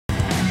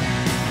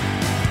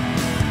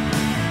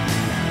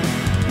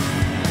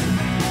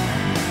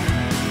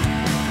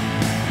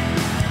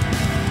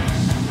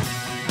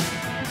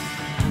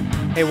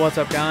Hey, what's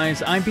up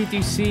guys? I'm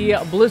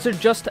PTC.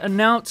 Blizzard just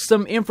announced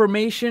some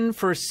information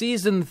for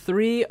Season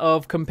 3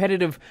 of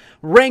competitive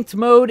ranked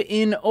mode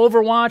in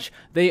Overwatch.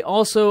 They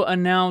also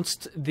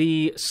announced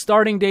the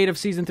starting date of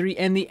Season 3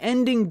 and the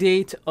ending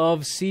date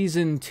of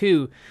Season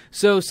 2.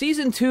 So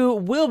Season 2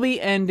 will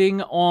be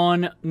ending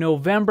on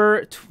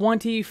November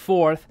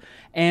 24th,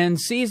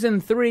 and Season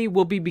 3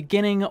 will be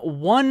beginning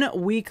 1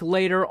 week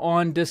later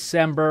on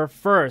December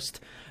 1st.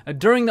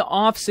 During the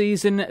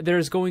off-season,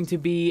 there's going to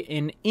be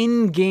an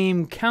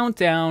in-game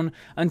countdown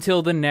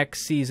until the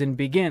next season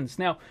begins.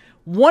 Now,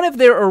 one of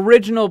their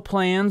original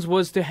plans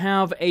was to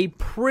have a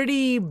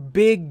pretty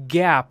big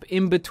gap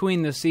in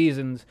between the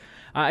seasons.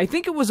 I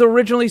think it was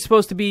originally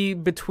supposed to be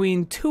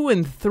between 2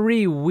 and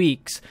 3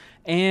 weeks,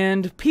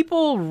 and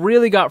people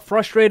really got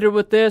frustrated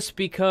with this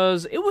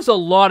because it was a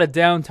lot of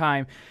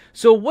downtime.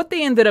 So what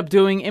they ended up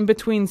doing in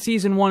between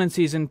Season 1 and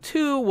Season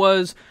 2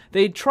 was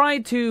they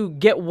tried to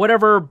get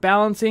whatever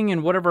balancing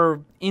and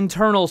whatever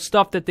internal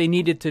stuff that they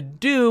needed to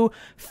do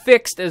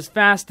fixed as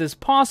fast as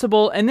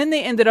possible, and then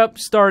they ended up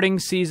starting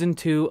Season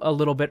 2 a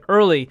little bit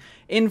early.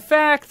 In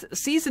fact,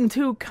 Season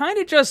 2 kind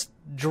of just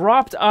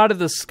dropped out of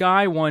the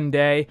sky one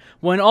day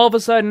when all of a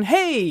sudden,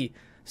 hey,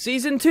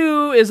 Season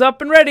 2 is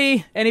up and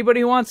ready.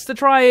 Anybody who wants to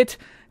try it,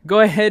 go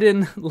ahead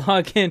and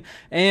log in.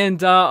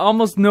 And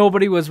almost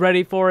nobody was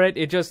ready for it.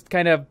 It just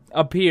kind of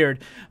appeared.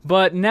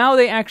 But now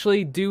they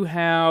actually do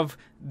have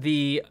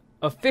the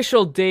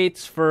official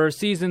dates for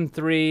Season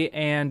 3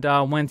 and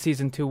when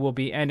Season 2 will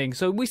be ending.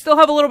 So we still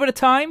have a little bit of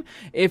time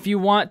if you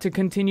want to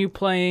continue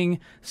playing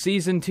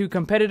Season 2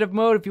 competitive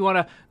mode, if you want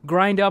to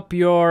grind up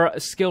your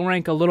skill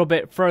rank a little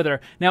bit further.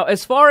 Now,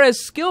 as far as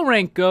skill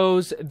rank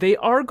goes, they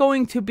are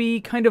going to be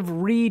kind of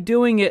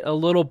redoing it a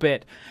little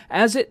bit.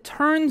 As it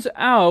turns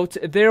out,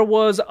 there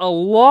was a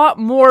lot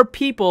more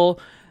people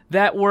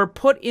that were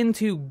put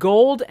into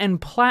gold and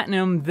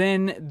platinum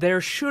than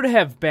there should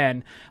have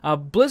been.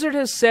 Blizzard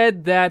has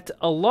said that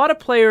a lot of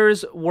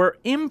players were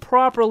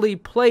improperly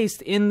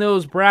placed in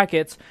those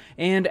brackets,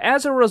 and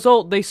as a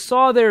result, they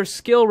saw their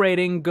skill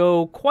rating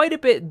go quite a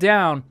bit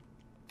down.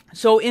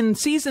 So in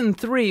Season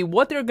 3,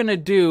 what they're going to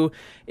do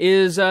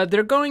is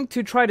they're going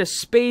to try to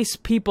space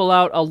people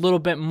out a little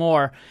bit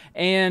more.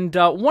 And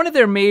one of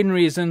their main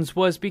reasons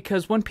was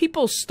because when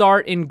people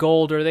start in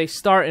gold or they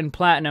start in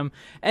platinum,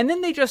 and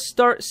then they just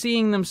start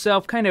seeing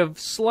themselves kind of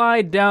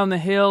slide down the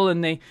hill,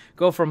 and they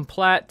go from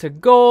plat to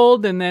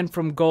gold, and then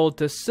from gold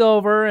to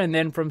silver, and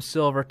then from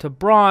silver to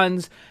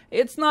bronze.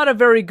 It's not a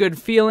very good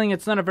feeling.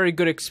 It's not a very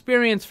good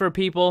experience for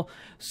people.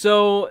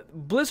 So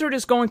Blizzard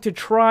is going to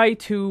try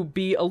to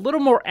be a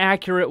little more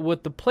accurate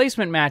with the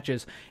placement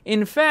matches.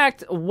 In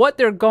fact, what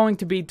they're going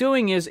to be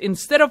doing is,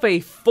 instead of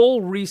a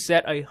full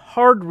reset, a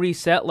hard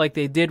reset like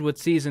they did with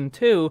Season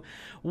 2,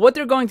 what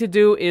they're going to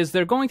do is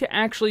they're going to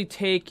actually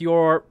take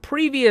your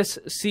previous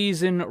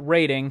season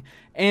rating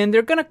and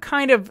they're going to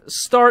kind of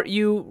start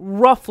you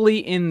roughly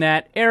in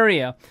that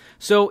area.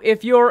 So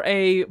if you're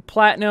a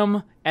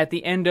platinum at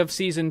the end of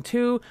Season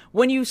 2,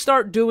 when you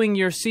start doing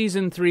your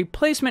Season 3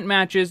 placement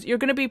matches, you're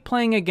going to be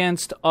playing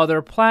against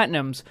other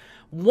platinums.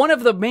 One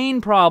of the main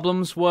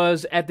problems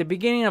was at the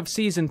beginning of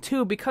Season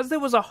 2, because there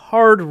was a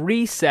hard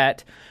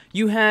reset,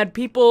 you had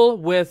people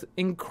with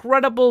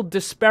incredible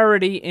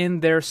disparity in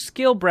their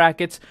skill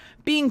brackets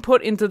being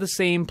put into the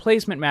same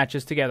placement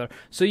matches together.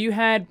 So you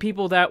had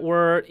people that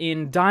were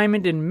in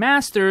Diamond and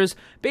Masters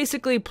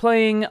basically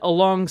playing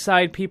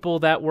alongside people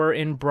that were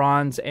in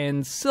Bronze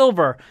and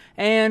Silver.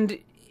 And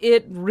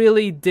it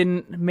really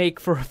didn't make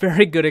for a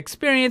very good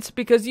experience,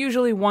 because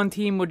usually one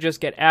team would just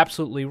get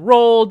absolutely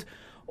rolled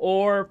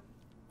or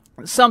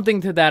something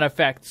to that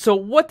effect. So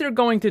what they're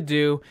going to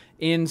do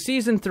in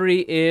Season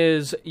 3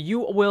 is you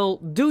will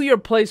do your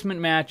placement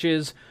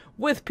matches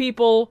with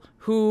people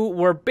who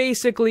were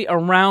basically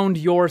around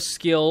your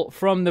skill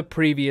from the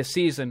previous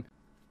season.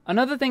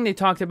 Another thing they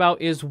talked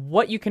about is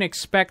what you can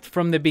expect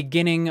from the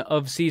beginning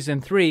of Season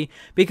 3,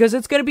 because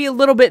it's going to be a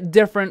little bit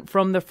different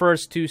from the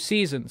first 2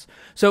 seasons.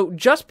 So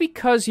just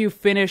because you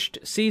finished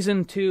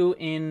Season 2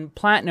 in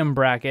Platinum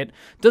bracket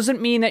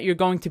doesn't mean that you're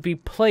going to be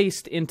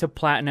placed into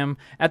Platinum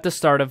at the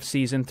start of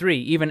Season 3,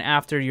 even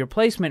after your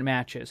placement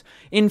matches.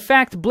 In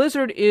fact,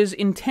 Blizzard is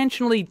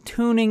intentionally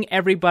tuning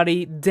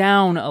everybody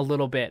down a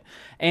little bit.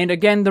 And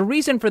again, the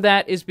reason for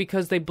that is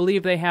because they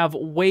believe they have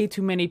way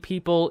too many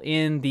people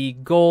in the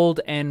gold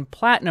and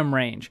platinum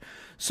range.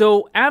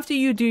 So after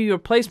you do your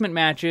placement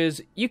matches,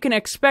 you can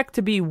expect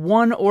to be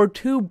 1 or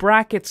 2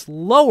 brackets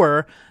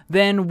lower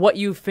than what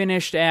you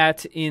finished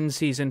at in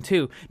Season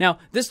 2. Now,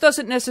 this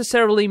doesn't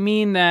necessarily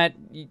mean that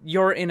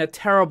you're in a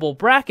terrible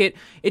bracket.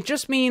 It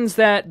just means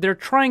that they're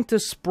trying to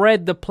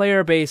spread the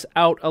player base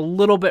out a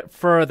little bit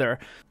further.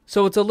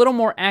 So it's a little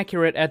more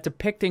accurate at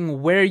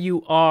depicting where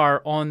you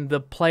are on the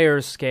player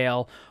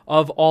scale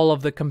of all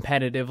of the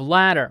competitive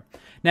ladder.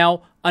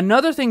 Now,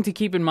 another thing to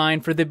keep in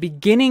mind for the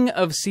beginning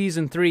of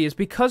Season 3 is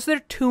because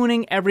they're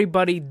tuning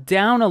everybody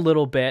down a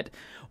little bit,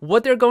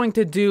 what they're going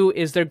to do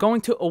is they're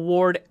going to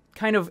award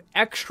kind of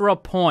extra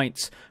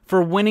points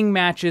for winning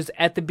matches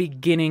at the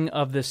beginning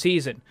of the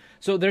season.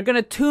 So they're going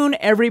to tune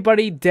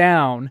everybody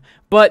down,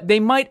 but they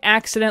might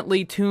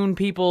accidentally tune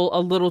people a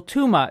little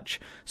too much.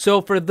 So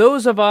for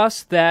those of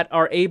us that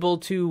are able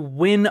to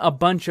win a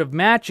bunch of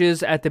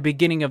matches at the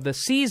beginning of the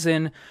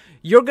season,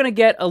 you're going to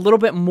get a little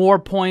bit more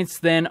points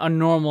than a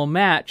normal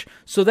match.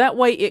 So that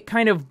way it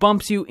kind of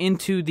bumps you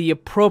into the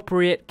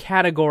appropriate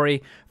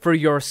category for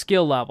your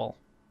skill level.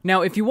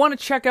 Now, if you want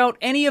to check out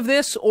any of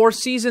this or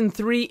Season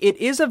 3, it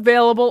is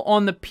available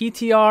on the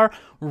PTR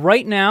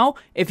right now.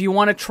 If you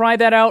want to try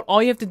that out,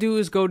 all you have to do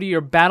is go to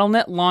your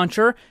Battle.net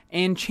launcher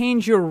and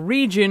change your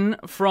region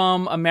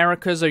from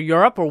Americas or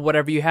Europe or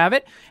whatever you have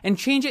it, and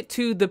change it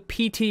to the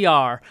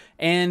PTR.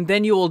 And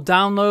then you will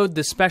download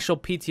the special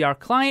PTR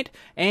client,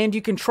 and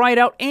you can try it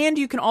out, and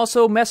you can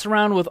also mess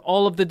around with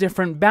all of the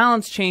different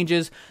balance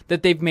changes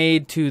that they've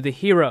made to the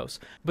heroes.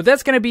 But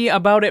that's going to be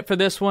about it for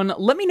this one.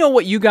 Let me know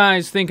what you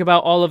guys think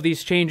about all of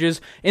these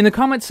changes in the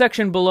comment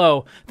section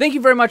below. Thank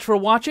you very much for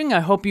watching. I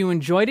hope you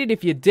enjoyed it.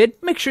 If you did,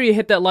 make sure you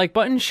hit that like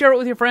button, share it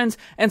with your friends,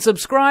 and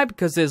subscribe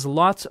because there's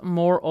lots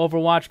more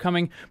Overwatch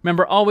coming.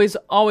 Remember, always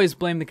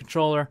blame the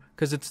controller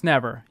because it's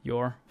never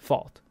your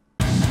fault.